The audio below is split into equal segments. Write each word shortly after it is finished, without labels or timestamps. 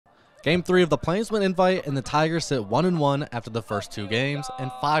Game 3 of the Plainsman Invite, and the Tigers sit 1-1 after the first 2 games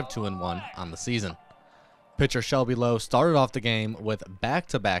and 5-2-1 on the season. Pitcher Shelby Lowe started off the game with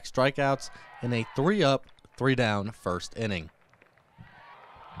back-to-back strikeouts in a 3-up, 3-down first inning.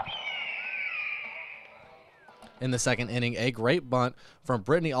 In the second inning, a great bunt from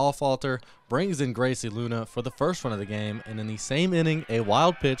Brittany Allfalter brings in Gracie Luna for the first run of the game, and in the same inning, a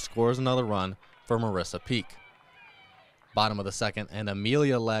wild pitch scores another run for Marissa Peak. Bottom of the second, and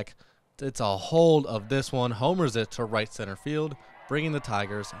Amelia Leck gets a hold of this one, homers it to right center field, bringing the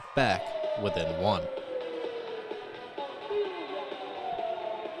Tigers back within 1.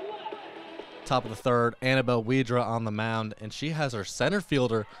 Top of the third, Annabelle Wedra on the mound, and she has her center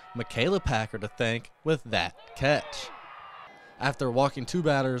fielder, Michaela Packer, to thank with that catch. After walking 2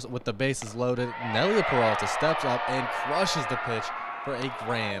 batters with the bases loaded, Nelia Peralta steps up and crushes the pitch for a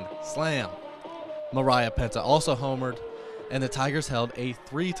grand slam. Mariah Penta also homered, and the Tigers held a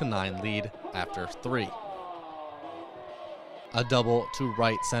 3-9 lead after 3. A double to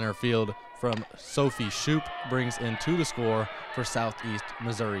right center field from Sophie Shoup brings in 2 to score for Southeast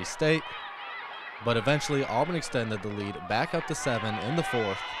Missouri State. But eventually, Auburn extended the lead back up to 7 in the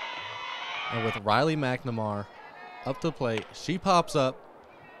 4th. And with Riley McNamara up to the plate, she pops up,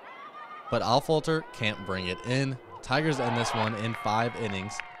 but Allfalter can't bring it in. Tigers end this one in 5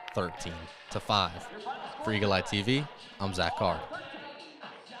 innings, 13-5. For Eagle Eye TV, I'm Zach Card.